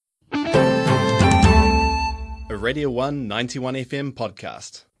a Radio 1 91 FM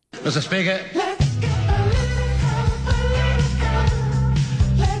podcast. Mr. Speaker. Let's get political.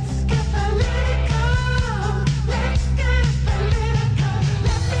 Let's get political. Let's get political.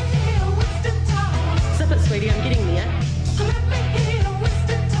 Let me hear Winston talk. Zip it, sweetie, I'm getting there. Let me hear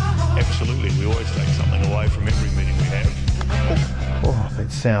Winston talk. Absolutely, we always take something away from every meeting we have. Oh,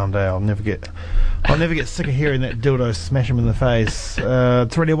 that sound! I'll never get sick of hearing that dildo smash him in the face.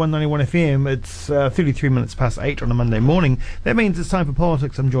 It's Radio 191 FM. It's 33 minutes past 8 on a Monday morning. That means it's time for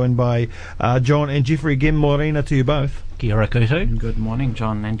politics. I'm joined by John and Jeffrey again. Morena to you both. Kia ora koutou. Good morning,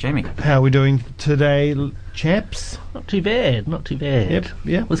 John and Jamie. How are we doing today, chaps? Not too bad, not too bad. Yep,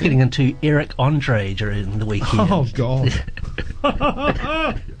 yeah. I was getting into Eric Andre during the weekend. Oh, God.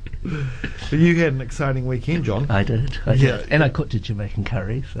 You had an exciting weekend, John. I did. And I cooked a Jamaican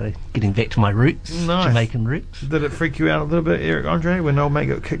curry, so getting back to my roots, nice. Jamaican roots. Did it freak you out a little bit, Eric Andre, when old mate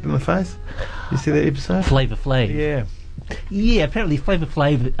got kicked in the face? You see that episode? Flavor Flav. Yeah. Yeah, apparently Flavor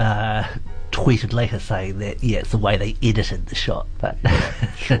Flav tweeted later saying that, it's the way they edited the shot. But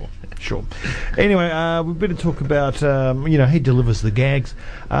Sure. Anyway, we better talk about, he delivers the gags.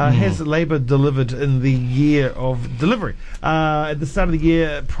 Has Labour delivered in the year of delivery? At the start of the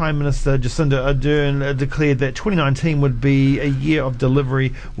year, Prime Minister Jacinda Ardern declared that 2019 would be a year of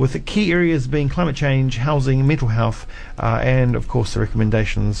delivery, with key areas being climate change, housing, mental health, and, of course, the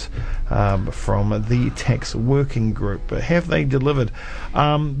recommendations from the tax working group. But have they delivered?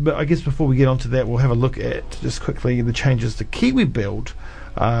 But I guess before we get on to that, we'll have a look at, just quickly, the changes to Kiwi Build.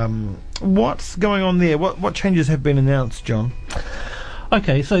 What's going on there? What changes have been announced, John?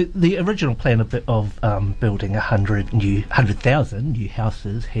 Okay, so the original plan of building 100,000 new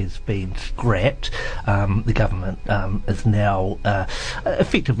houses has been scrapped. The government is now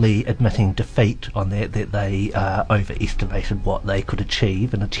effectively admitting defeat on that they overestimated what they could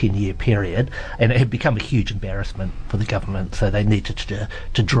achieve in a 10-year period, and it had become a huge embarrassment for the government, so they needed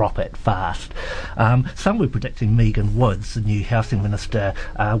to drop it fast. Some were predicting Megan Woods, the new housing minister,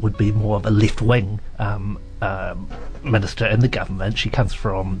 would be more of a left-wing minister in the government. She comes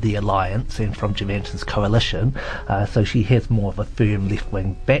from the Alliance and from Germanton's coalition, so she has more of a firm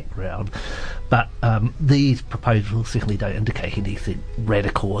left-wing background. But these proposals certainly don't indicate anything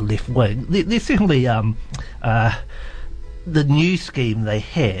radical or left-wing. They're certainly the new scheme they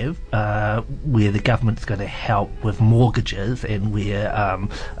have, where the government's going to help with mortgages and where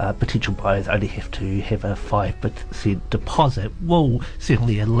potential buyers only have to have a 5% deposit, will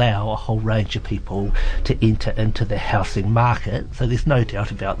certainly allow a whole range of people to enter into the housing market. So there's no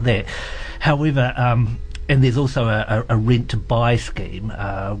doubt about that. However, and there's also a rent-to-buy scheme,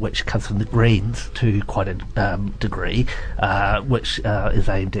 which comes from the Greens to quite a degree, which is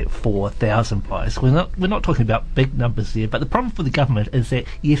aimed at 4,000 buyers. We're not talking about big numbers there, but the problem for the government is that,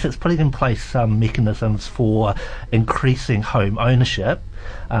 yes, it's putting in place some mechanisms for increasing home ownership,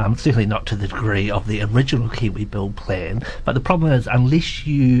 certainly not to the degree of the original Kiwi Build plan, but the problem is, unless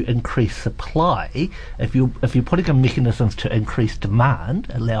you increase supply, if you're putting in mechanisms to increase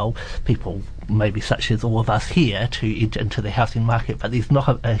demand, allow people maybe such as all of us here to enter into the housing market, but there's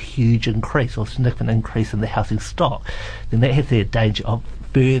not a huge increase or significant increase in the housing stock, then that has the danger of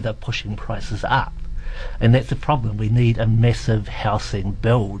further pushing prices up. And that's the problem. We need a massive housing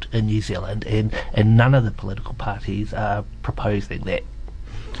build in New Zealand, and none of the political parties are proposing that.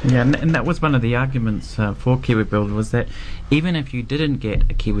 Yeah, and that was one of the arguments for Kiwi Build, was that even if you didn't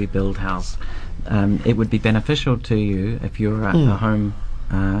get a Kiwi Build house, it would be beneficial to you if you're a home,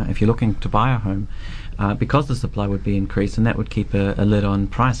 if you're looking to buy a home, because the supply would be increased, and that would keep a lid on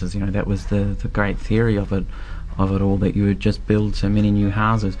prices. That was the great theory of it all, that you would just build so many new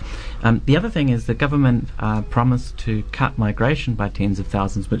houses. The other thing is the government promised to cut migration by tens of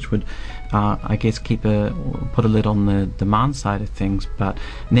thousands, which would, I guess, put a lid on the demand side of things. But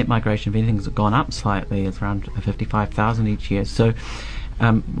net migration, if anything, has gone up slightly. It's around 55,000 each year. So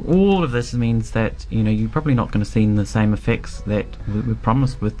all of this means that you're probably not going to see the same effects that were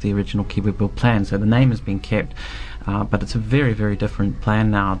promised with the original Kiwi Build plan. So the name has been kept, but it's a very, very different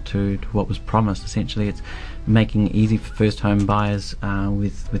plan now to what was promised. Essentially, it's making it easy for first home buyers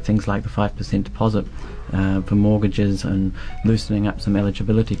with things like the 5% deposit for mortgages, and loosening up some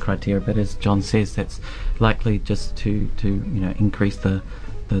eligibility criteria. But as John says, that's likely just to increase the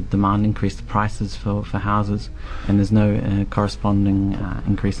demand, increase the prices for houses, and there's no corresponding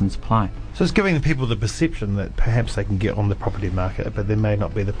increase in supply. So it's giving the people the perception that perhaps they can get on the property market, but there may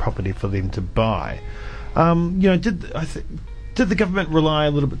not be the property for them to buy. Did the government rely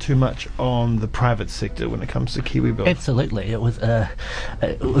a little bit too much on the private sector when it comes to KiwiBuild? Absolutely, it was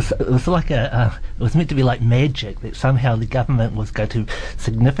like it was meant to be like magic that somehow the government was going to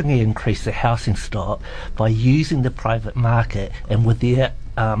significantly increase the housing stock by using the private market, and with their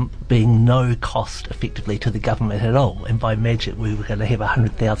being no cost effectively to the government at all, and by magic we were going to have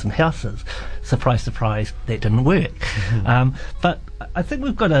 100,000 houses. Surprise, surprise, that didn't work. But I think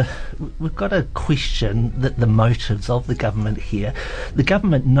we've got to question the motives of the government here. The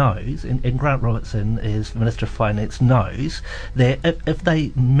government knows, and Grant Robertson, as Minister of Finance, knows that if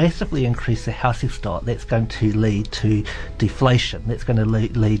they massively increase the housing stock, that's going to lead to deflation. That's going to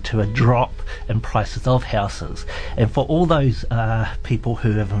lead to a drop in prices of houses. And for all those people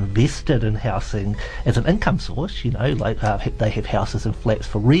who have invested in housing as an income source, like they have houses and flats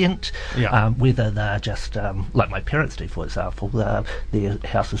for rent, whether they're just like my parents do, for example, their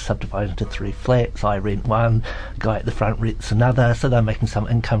house is subdivided into 3 flats. I rent one, guy at the front rents another, so they're making some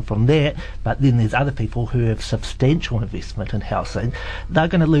income from that. But then there's other people who have substantial investment in housing. They're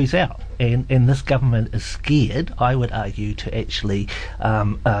going to lose out, and this government is scared, I would argue, to actually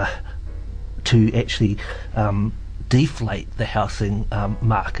deflate the housing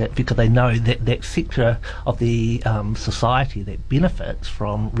market, because they know that sector of the society that benefits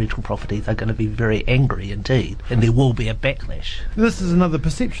from rental properties are going to be very angry indeed, and there will be a backlash. This is another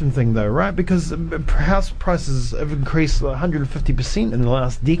perception thing, though, right? Because house prices have increased 150% in the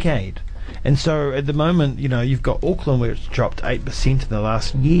last decade. And so at the moment, you've got Auckland, where it's dropped 8% in the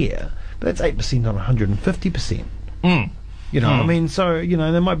last year, but that's 8% on 150%. I mean, so,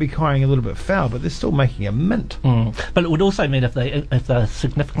 they might be crying a little bit foul, but they're still making a mint. But it would also mean if they're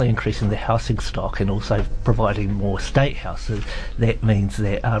significantly increasing the housing stock and also providing more state houses, that means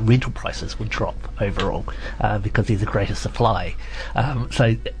that rental prices would drop overall because there's a greater supply.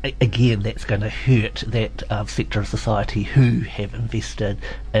 So again, that's going to hurt that sector of society who have invested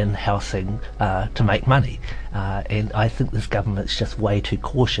in housing to make money. And I think this government's just way too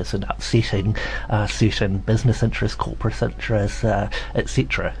cautious in upsetting certain business interests, corporate interests,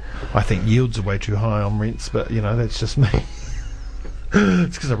 etc. I think yields are way too high on rents, but that's just me.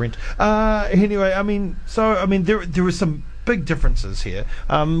 It's because I rent. Anyway, there are some big differences here.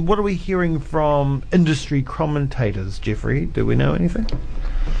 What are we hearing from industry commentators, Jeffrey? Do we know anything?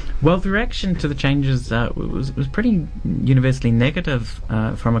 Well, the reaction to the changes was pretty universally negative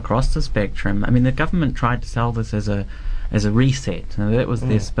from across the spectrum. I mean, the government tried to sell this as a reset. And that was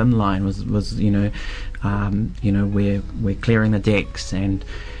their spin line. Was we're clearing the decks, and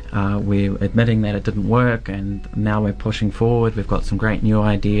we're admitting that it didn't work, and now we're pushing forward. We've got some great new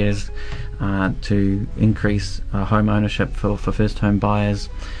ideas to increase home ownership for first home buyers.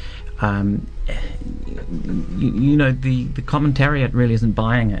 The commentariat really isn't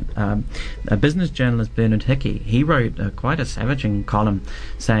buying it. A business journalist, Bernard Hickey, he wrote quite a savaging column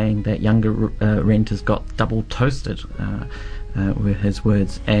saying that younger renters got double toasted, were his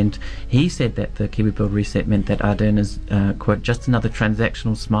words. And he said that the KiwiBuild reset meant that Ardern is, quote, just another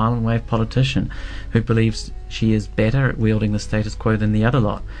transactional smile and wave politician who believes she is better at wielding the status quo than the other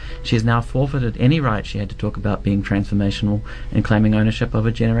lot. She has now forfeited any right she had to talk about being transformational and claiming ownership of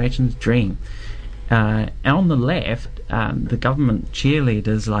a generation's dream. On the left, the government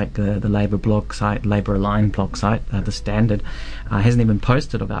cheerleaders like the Labour blog site, Labour Aligned blog site, The Standard, hasn't even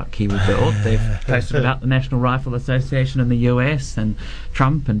posted about KiwiBuild. They've posted about the National Rifle Association in the US and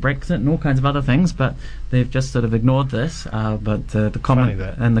Trump and Brexit and all kinds of other things, but they've just sort of ignored this. But the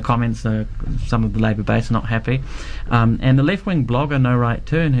comments, some of the Labour base are not happy. And the left-wing blogger No Right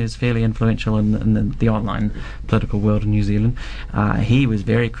Turn, who's fairly influential in the online political world in New Zealand, he was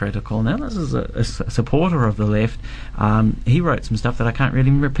very critical. Now, this is a supporter of the left. He wrote some stuff that I can't really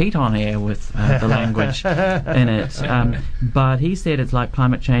repeat on air with the language in it. But he said it's like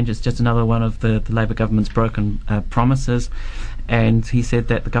climate change. It's just another one of the Labour government's broken promises. And he said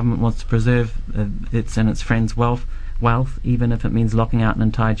that the government wants to preserve its and its friends' wealth, even if it means locking out an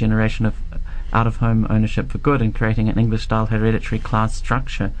entire generation of out-of-home ownership for good and creating an English-style hereditary class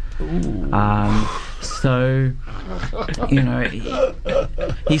structure. So,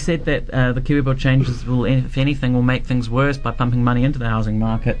 he said that the KiwiBuild changes will, if anything, will make things worse by pumping money into the housing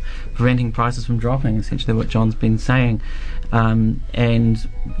market, preventing prices from dropping, essentially what John's been saying. And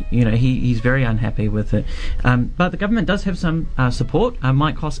he's very unhappy with it. But the government does have some support.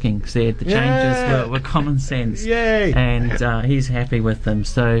 Mike Hosking said the changes were common sense. Yay! And he's happy with them.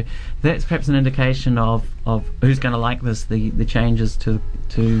 So that's perhaps an indication of who's going to like this, the changes to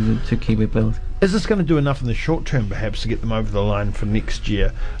KiwiBuild. Is this going to do enough in the short term, perhaps, to get them over the line for next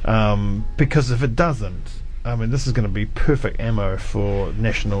year? Because if it doesn't, I mean, this is going to be perfect ammo for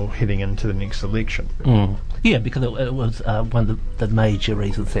National heading into the next election. Yeah, because it was one of the major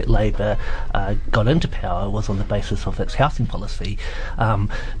reasons that Labor got into power was on the basis of its housing policy.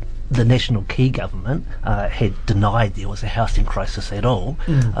 The National Key government had denied there was a housing crisis at all.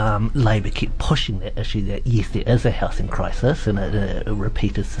 Labor kept pushing that issue that yes, there is a housing crisis, and it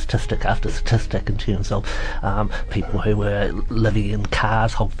repeated statistic after statistic in terms of people who were living in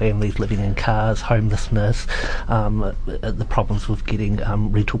cars, whole families living in cars, homelessness, the problems with getting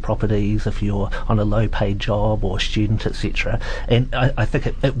rental properties if you're on a low-paid job or a student, etc. And I think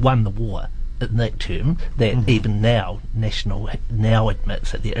it won the war in that term, that even now National now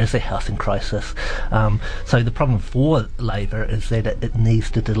admits that there is a housing crisis. So the problem for Labor is that it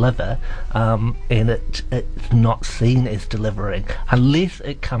needs to deliver, and it's not seen as delivering unless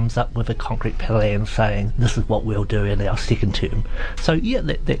it comes up with a concrete plan saying this is what we'll do in our second term. So yeah,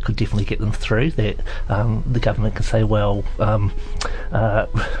 that could definitely get them through. That the government can say, well,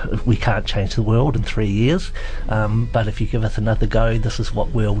 we can't change the world in 3 years, but if you give us another go, this is what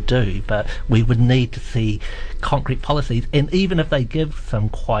we'll do. But we would need to see concrete policies, and even if they give some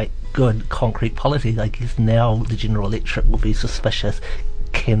quite good concrete policies, I guess now the general electorate will be suspicious.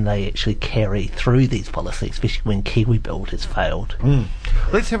 Can they actually carry through these policies, especially when Kiwi Build has failed?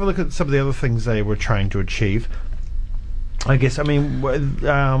 Let's have a look at some of the other things they were trying to achieve. I guess, I mean,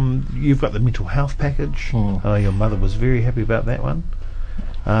 you've got the mental health package. Your mother was very happy about that one.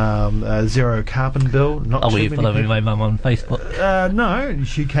 Zero carbon bill. Not Were too you many following people- my mum on Facebook? No,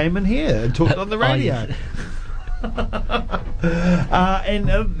 she came in here and talked on the radio. And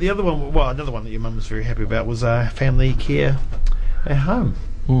the other one, well, another one that your mum was very happy about was family care at home.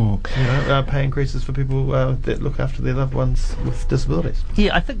 Pay increases for people that look after their loved ones with disabilities.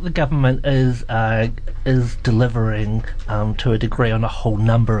 Yeah, I think the government is delivering to a degree on a whole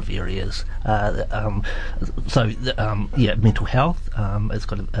number of areas. Mental health. It's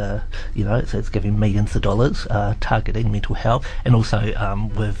got it's giving millions of dollars targeting mental health, and also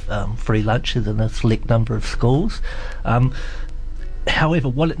with free lunches in a select number of schools. However,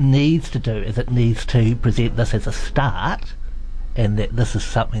 what it needs to do is it needs to present this as a start, and that this is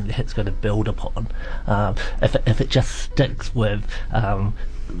something that it's going to build upon. If it just sticks with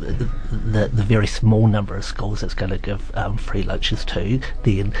the very small number of schools it's going to give free lunches to,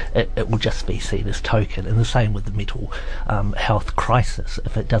 then it will just be seen as token. And the same with the mental health crisis.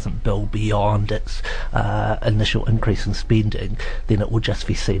 If it doesn't build beyond its initial increase in spending, then it will just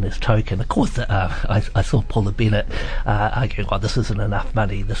be seen as token. Of course, I saw Paula Bennett arguing, this isn't enough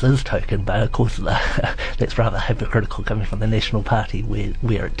money, this is token, but of course that's rather hypocritical coming from the National Party,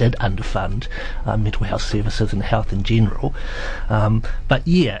 where it did underfund mental health services and health in general. But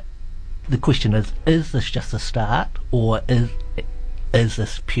yeah, the question is this just a start, or is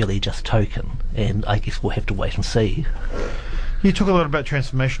this purely just token? And I guess we'll have to wait and see. You talk a lot about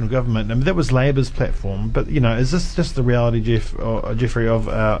transformational government. I mean, that was Labor's platform, but is this just the reality, Jeffrey, of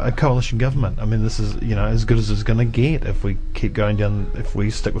a coalition government? I mean, this is as good as it's going to get if we keep going down, if we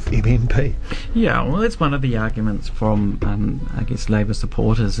stick with MMP. Yeah, well, that's one of the arguments from, I guess, Labour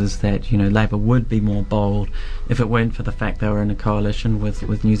supporters, is that Labour would be more bold if it weren't for the fact they were in a coalition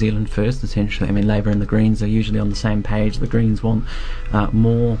with New Zealand First. Essentially, I mean, Labour and the Greens are usually on the same page. The Greens want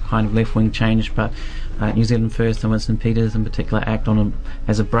more kind of left-wing change, but New Zealand First and Winston Peters in particular act on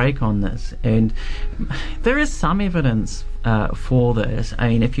as a brake on this, and there is some evidence for this. I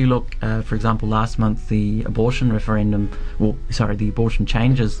mean, if you look, for example, last month the abortion the abortion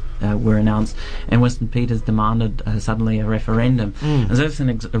changes were announced, and Winston Peters demanded suddenly a referendum. And so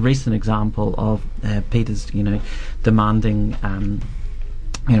that's a recent example of Peters, demanding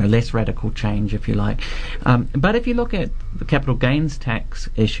less radical change, if you like. But if you look at the capital gains tax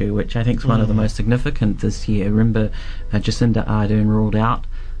issue, which I think is one of the most significant this year, remember Jacinda Ardern ruled out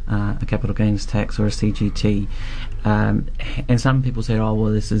a capital gains tax or a CGT. And some people said,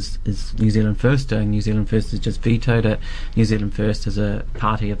 this is New Zealand First doing. New Zealand First has just vetoed it. New Zealand First is a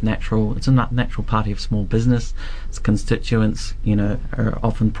party of it's a natural party of small business. Its constituents, are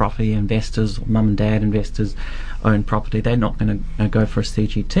often property investors, or mum and dad investors own property. They're not going to go for a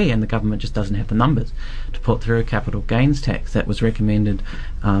CGT, and the government just doesn't have the numbers to put through a capital gains tax that was recommended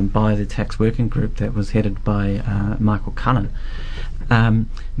by the tax working group that was headed by Michael Cullen.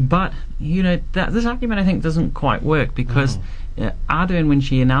 But this argument I think doesn't quite work, because Ardern, when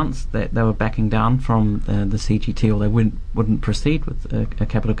she announced that they were backing down from the CGT, or they wouldn't proceed with a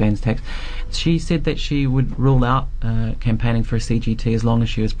capital gains tax, she said that she would rule out campaigning for a CGT as long as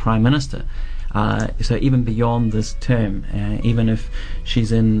she was Prime Minister. So even beyond this term, even if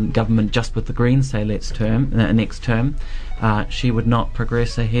she's in government just with the Greens, say next term, she would not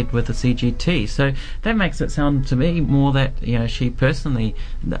progress ahead with the CGT. So that makes it sound to me more that she personally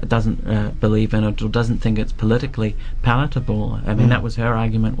doesn't believe in it or doesn't think it's politically palatable. I mean, that was her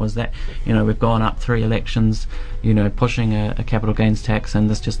argument, was that we've gone up 3 elections, pushing a capital gains tax, and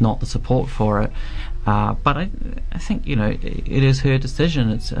there's just not the support for it. But I think it is her decision.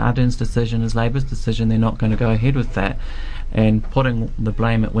 It's Ardern's decision, it's Labour's decision. They're not going to go ahead with that, and putting the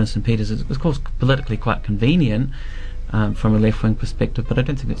blame at Winston Peters is, of course, politically quite convenient. From a left-wing perspective, but I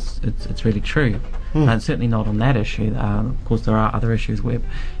don't think it's really true. And certainly not on that issue. Of course, there are other issues where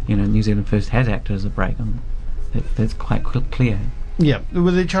New Zealand First has acted as a brake, and that's quite clear. Yeah,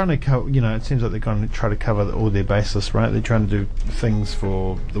 well, they're trying to cover. It seems like they're going to try to cover all their bases, right? They're trying to do things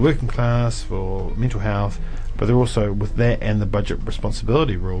for the working class, for mental health, but they're also, with that and the budget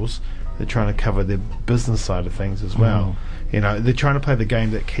responsibility rules, they're trying to cover their business side of things as well. They're trying to play the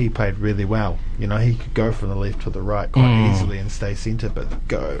game that Key played really well. He could go from the left to the right quite easily and stay centre, but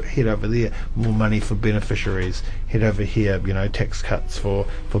head over there, more money for beneficiaries, head over here, tax cuts for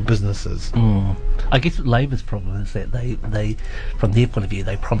businesses. I guess Labour's problem is that they, from their point of view,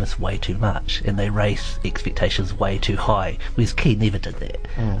 they promise way too much and they raise expectations way too high, whereas Key never did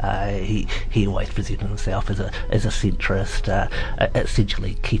that. He always presented himself as a centrist,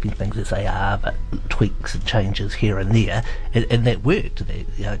 essentially keeping things as they are, but tweaks and changes here and there. And that worked.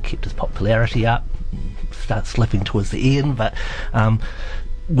 That kept his popularity up, start slipping towards the end, but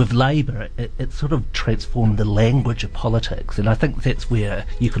with Labour, it sort of transformed the language of politics, and I think that's where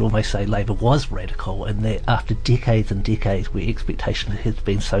you could almost say Labour was radical, and that after decades and decades where expectation has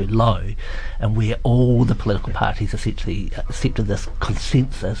been so low, and where all the political parties essentially accepted this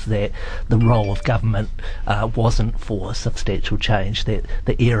consensus that the role of government wasn't for substantial change, that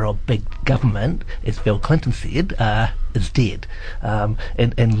the era of big government, as Bill Clinton said, is dead.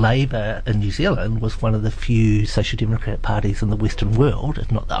 And Labour in New Zealand was one of the few social democratic parties in the Western world, if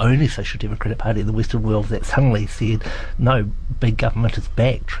not the only social democratic party in the Western world, that suddenly said, no, big government is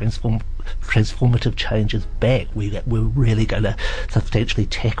back, transformative change is back. We're really going to substantially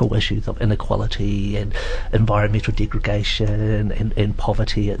tackle issues of inequality and environmental degradation and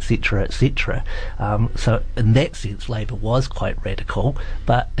poverty, etc., etc. So in that sense, Labour was quite radical,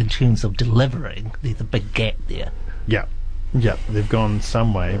 but in terms of delivering, there's a big gap there. Yeah, they've gone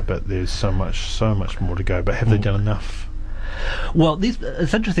some way, but there's so much more to go. But have they done enough? Well,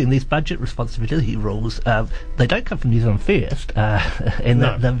 it's interesting, these budget responsibility rules, they don't come from New Zealand First, and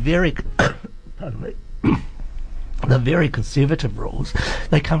No. they're very, pardon me, the very conservative rules,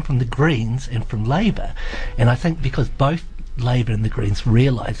 they come from the Greens and from Labour. And I think because both Labour and the Greens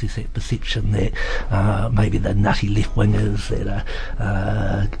realise there's that perception that maybe the nutty left-wingers that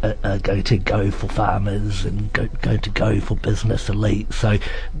are going to go for farmers and going to go for business elite. So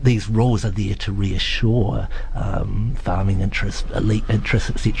these rules are there to reassure farming interests, elite interests,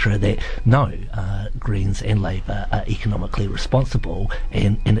 etc., that no, Greens and Labour are economically responsible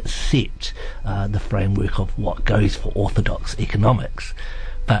and accept the framework of what goes for orthodox economics.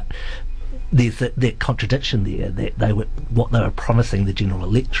 But there's that contradiction there, that what they were promising the general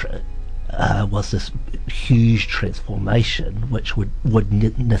electorate was this huge transformation which would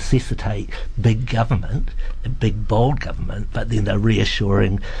necessitate big government, a big bold government, but then they're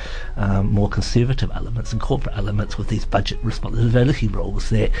reassuring more conservative elements and corporate elements with these budget responsibility rules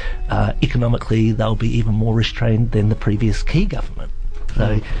that economically they'll be even more restrained than the previous Key government.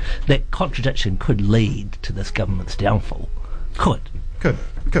 So that contradiction could lead to this government's downfall. Good.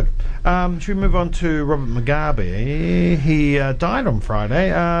 Should we move on to Robert Mugabe? He died on Friday.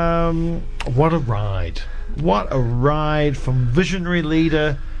 What a ride. What a ride from visionary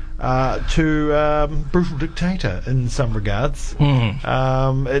leader to brutal dictator in some regards.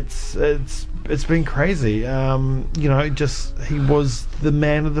 It's been crazy. He was the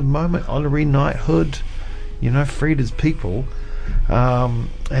man of the moment, honorary knighthood, freed his people. And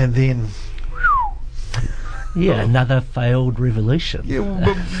then... Yeah, another failed revolution. Yeah,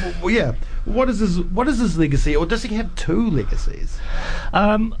 What is his legacy, or does he have two legacies?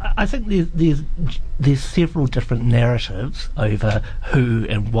 I think there's several different narratives over who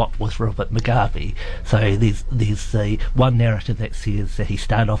and what was Robert Mugabe. So there's the one narrative that says that he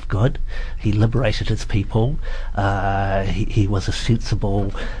started off good, he liberated his people, he was a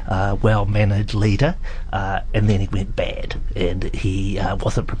sensible, well-mannered leader, and then he went bad, and he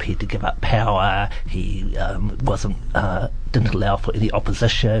wasn't prepared to give up power. He didn't allow for any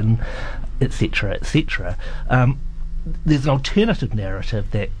opposition, etc., etc. there's an alternative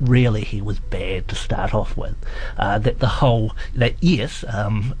narrative that really he was bad to start off with. That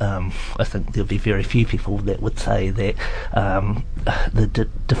I think there'll be very few people that would say that the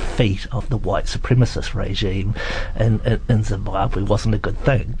defeat of the white supremacist regime in Zimbabwe wasn't a good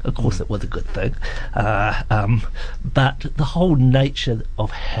thing. Of course, it was a good thing, but the whole nature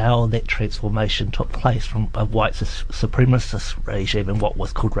of how that transformation took place from a white supremacist regime in what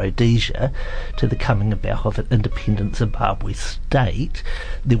was called Rhodesia to the coming about of an independent Zimbabwe state,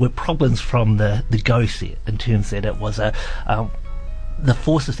 there were problems from the go set in terms that it was the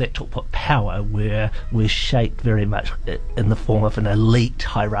forces that took power were shaped very much in the form of an elite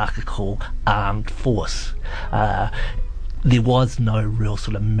hierarchical armed force. There was no real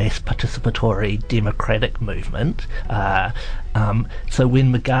sort of mass participatory democratic movement. So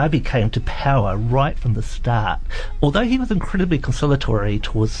when Mugabe came to power right from the start, although he was incredibly conciliatory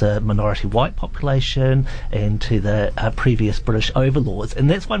towards the minority white population and to the previous British overlords, and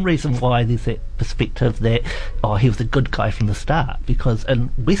that's one reason why there's that perspective that he was a good guy from the start, because in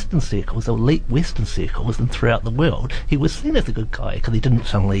Western circles, elite Western circles, and throughout the world, he was seen as a good guy because he didn't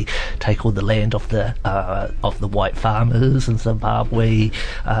suddenly take all the land off the white farmers in Zimbabwe.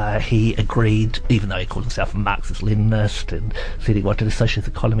 He agreed, even though he called himself a Marxist-Leninist and said he wanted a socialist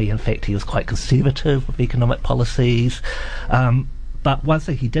economy, in fact he was quite conservative with economic policies. But one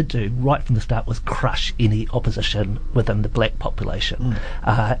thing he did do right from the start was crush any opposition within the black population.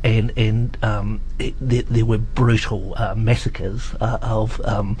 There were brutal massacres of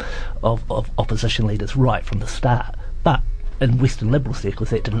opposition leaders right from the start. But in Western liberal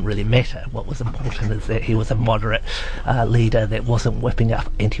circles, that didn't really matter. What was important is that he was a moderate leader that wasn't whipping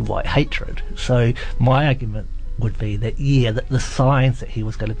up anti-white hatred. So my argument would be that, that the signs that he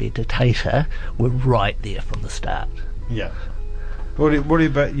was going to be a dictator were right there from the start. Yeah. What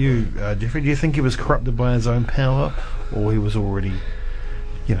about you, Jeffrey? Do you think he was corrupted by his own power, or he was already,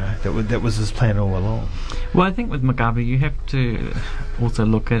 that was his plan all along? Well, I think with Mugabe, you have to also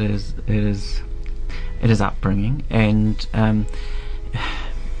look at his upbringing, and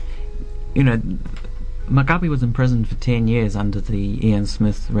Mugabe was imprisoned for 10 years under the Ian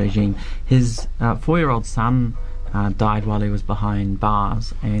Smith regime. His 4-year-old son died while he was behind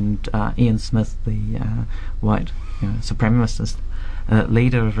bars, and Ian Smith, the white supremacist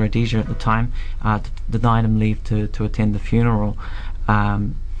leader of Rhodesia at the time, denied him leave to attend the funeral. I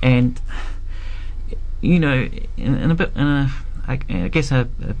guess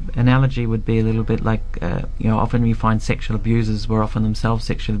an analogy would be a little bit like, often we find sexual abusers were often themselves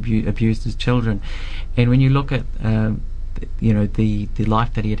sexually abused as children. And when you look at, the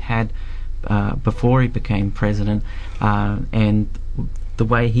life that he had before he became president, and the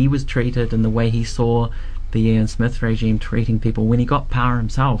way he was treated and the way he saw the Ian Smith regime treating people when he got power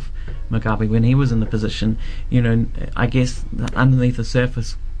himself, Mugabe, when he was in the position, I guess underneath the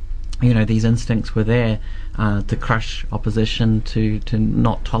surface, these instincts were there to crush opposition, to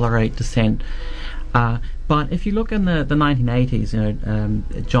not tolerate dissent. But if you look in the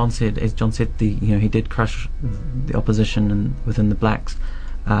 1980s, John said he did crush the opposition within the blacks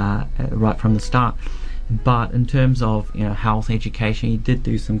right from the start. But in terms of health, education, he did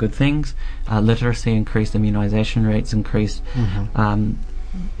do some good things. Literacy increased, immunisation rates increased. And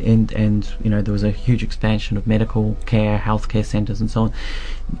there was a huge expansion of medical care, healthcare centres and so on.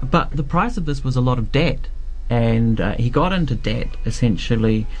 But the price of this was a lot of debt, and he got into debt,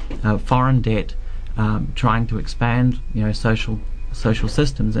 essentially foreign debt, trying to expand social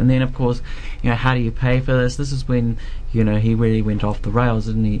systems. And then of course, how do you pay for this? This is when he really went off the rails,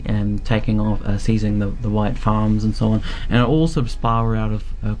 didn't he, and taking off, seizing the white farms and so on, and it all sort of spiraled out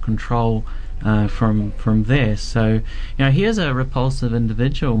of control from there. So here's a repulsive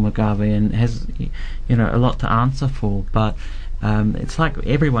individual, Mugabe, and has a lot to answer for. But it's like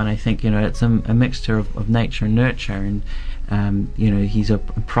everyone, I think, it's a mixture of nature and nurture, and he's a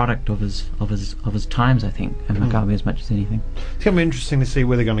product of his times, I think, and Mugabe as much as anything. It's going to be interesting to see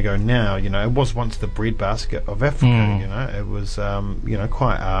where they're going to go now. It was once the breadbasket of Africa. It was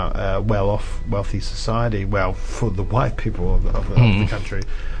quite a wealthy society. Well, for the white people of the country.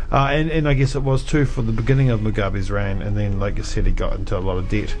 And I guess it was too for the beginning of Mugabe's reign, and then, like you said, he got into a lot of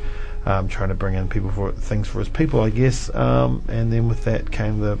debt, trying to bring in things for his people, I guess. And then with that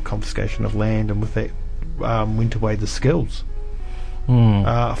came the confiscation of land, and with that went away the skills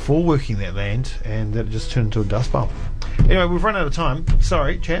for working that land, and that just turned into a dust bowl. Anyway, we've run out of time.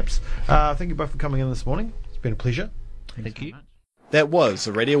 Sorry, chaps. Thank you both for coming in this morning. It's been a pleasure. Thank you. That was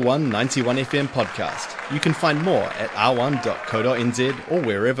a Radio 1 91 FM podcast. You can find more at r1.co.nz or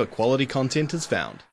wherever quality content is found.